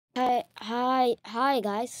Hi,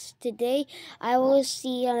 guys. Today I will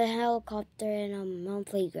see a helicopter in a mountain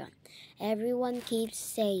playground. Everyone keeps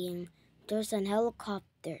saying there's an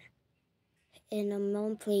helicopter in a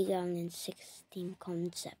mountain playground in 16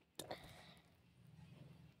 concept.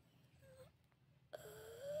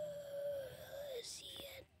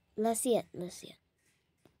 Let's see it.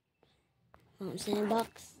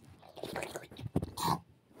 Sandbox.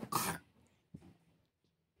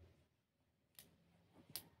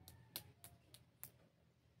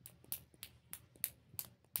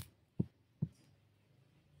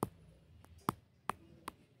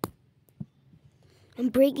 I'm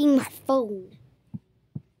breaking my phone.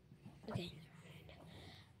 Okay.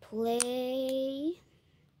 Play.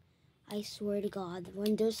 I swear to God,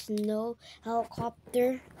 when there's no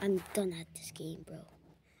helicopter, I'm done at this game, bro.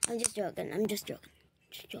 I'm just joking.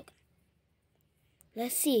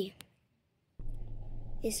 Let's see.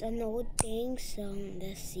 It's an old thing, so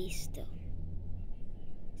let's see still.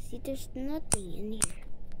 See, there's nothing in here.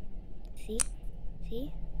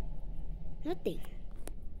 See? Nothing.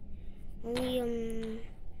 Only,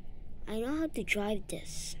 I know how to drive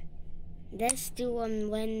this. Let's do,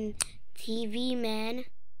 when TV man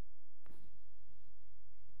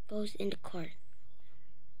goes in the car.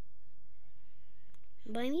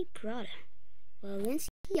 Buy me Prada.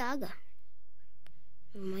 Balenciaga.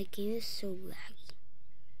 Oh, my game is so laggy.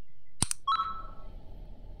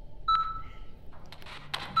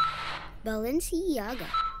 Balenciaga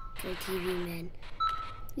for TV man.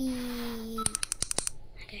 Whee.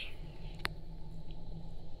 Okay.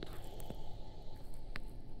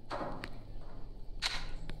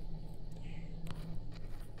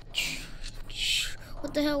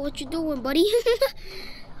 What the hell? What you doing, buddy?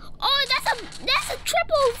 Oh, that's a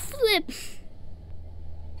triple flip.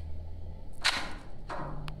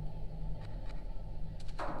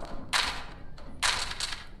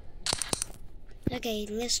 Okay,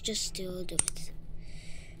 let's just still do it.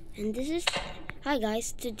 And this is, hi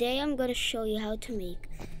guys. Today I'm gonna show you how to make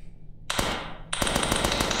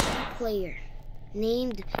a player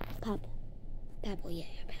named Pablo. Pablo.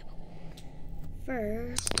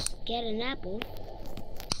 First, get an apple.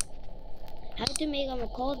 How to make a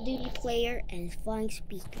Call of Duty player and flying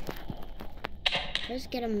speaker.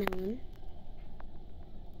 First, get a melon.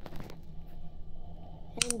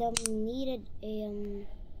 And needed a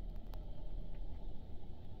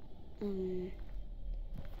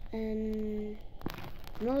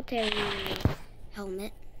military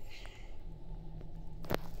helmet,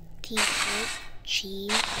 t-shirt,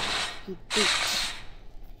 cheese, and boots.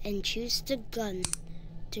 And choose the gun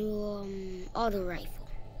to auto rifle.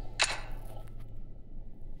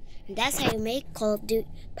 And that's how you make Call of Duty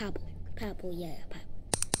Pablo.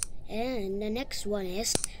 And the next one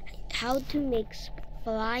is how to make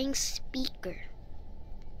flying speaker.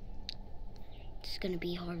 It's gonna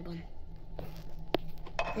be a hard one.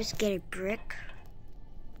 First, get a brick.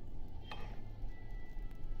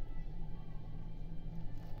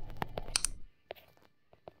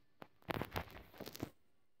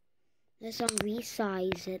 Let's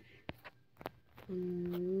resize it.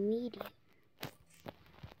 Medium.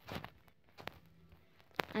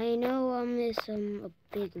 I know it's a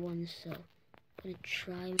big one, so I'm gonna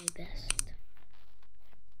try my best.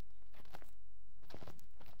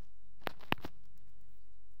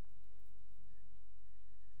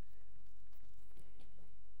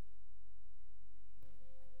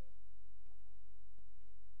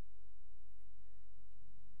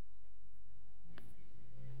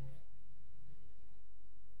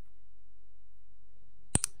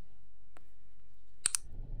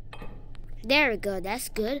 There we go, that's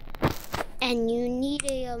good. And you need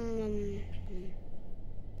a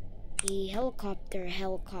helicopter.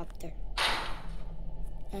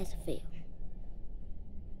 That's a fail.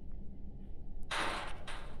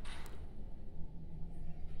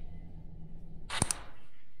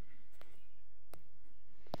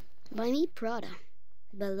 Buy me Prada.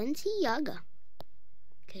 Balenciaga.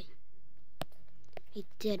 Okay. We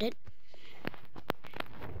did it.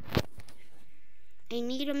 I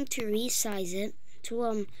need to resize it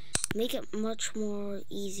to make it much more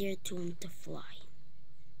easier to fly.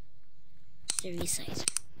 The resizer.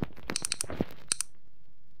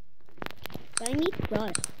 Buy me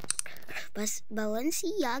Prada.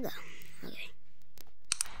 Balenciaga. Okay.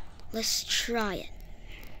 Let's try it.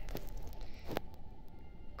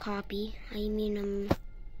 Copy.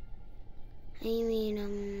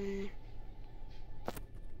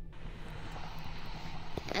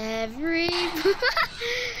 Every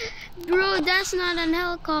bro, that's not an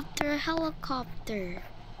helicopter.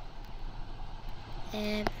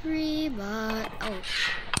 Everybody. Oh,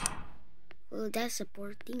 Well, that's a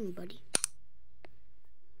poor thing, buddy.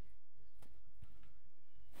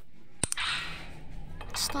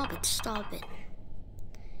 Stop it, stop it.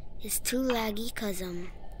 It's too laggy cause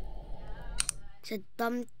it's a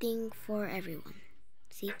dumb thing for everyone.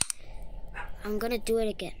 See? I'm gonna do it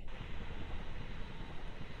again.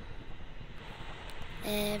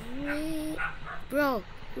 Bro,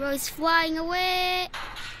 it's flying away.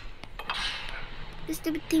 This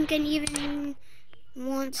stupid thing can even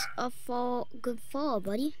wants a good fall,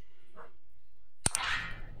 buddy.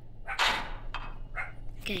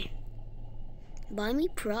 Okay. Buy me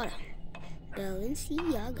Prada,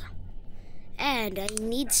 Balenciaga, and I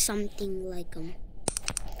need something like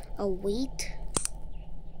a weight.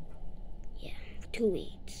 Yeah, 2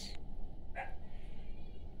 weights.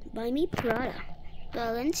 Buy me Prada,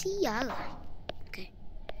 Balenciaga. Okay.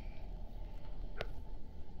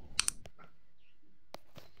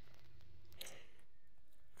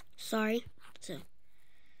 Sorry. So.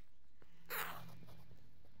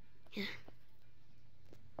 Yeah.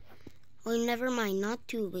 Oh, never mind. Not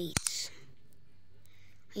 2 weights.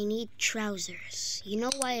 I need trousers. You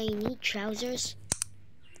know why I need trousers?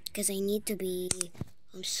 Because I need to be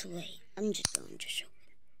slay. I'm just joking.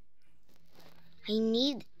 I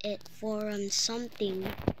need it for something,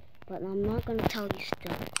 but I'm not gonna tell you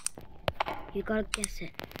still. You gotta guess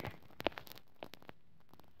it.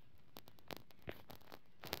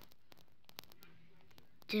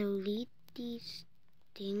 Delete these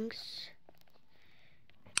things.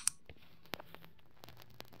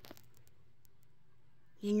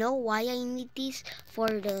 You know why I need these? For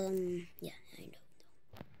the yeah, I know.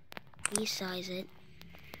 Resize it.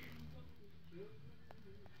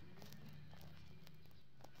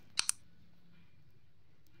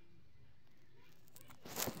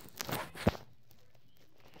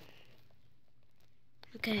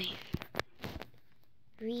 Okay.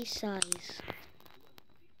 Resize.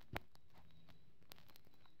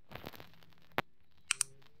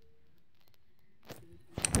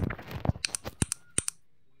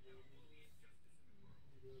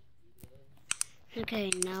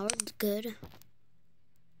 Okay, now we're good.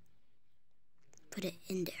 Put it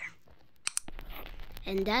in there.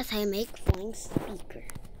 And that's how I make flying speaker.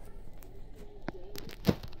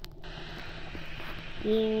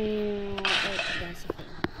 Yeah, that's a thing.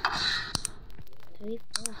 3,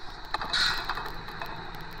 4.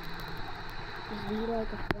 Just be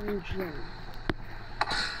like a flying drone.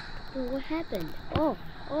 Dude, what happened? Oh,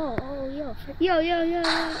 yo.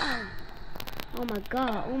 Oh my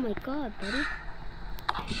god, buddy.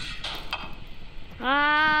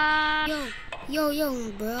 Ah,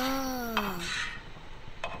 yo, bro.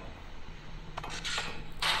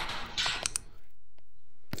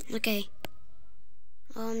 Okay.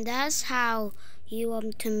 That's how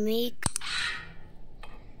you to make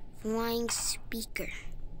flying speaker.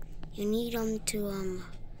 You need to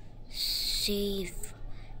save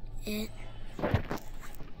it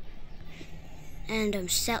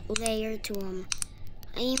and set layer to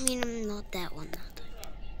not that one.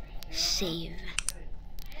 Save.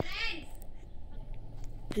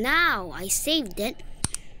 Now I saved it.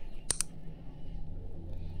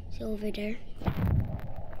 See over there.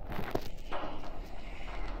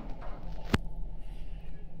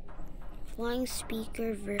 Flying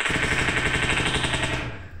speaker versus.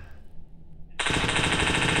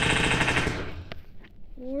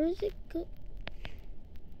 Where is it go?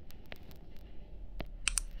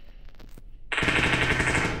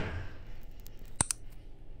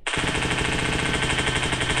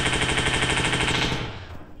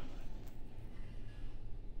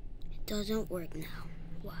 It doesn't work now.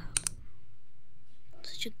 Wow.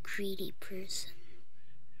 Such a greedy person.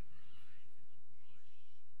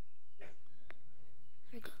 There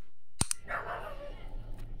we go.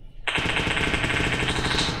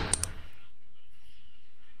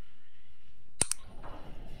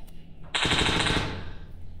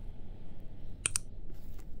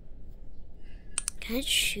 Can it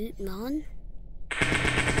shoot melon?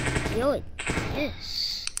 Yo, it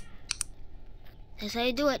is. That's how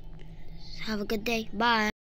you do it. Have a good day. Bye.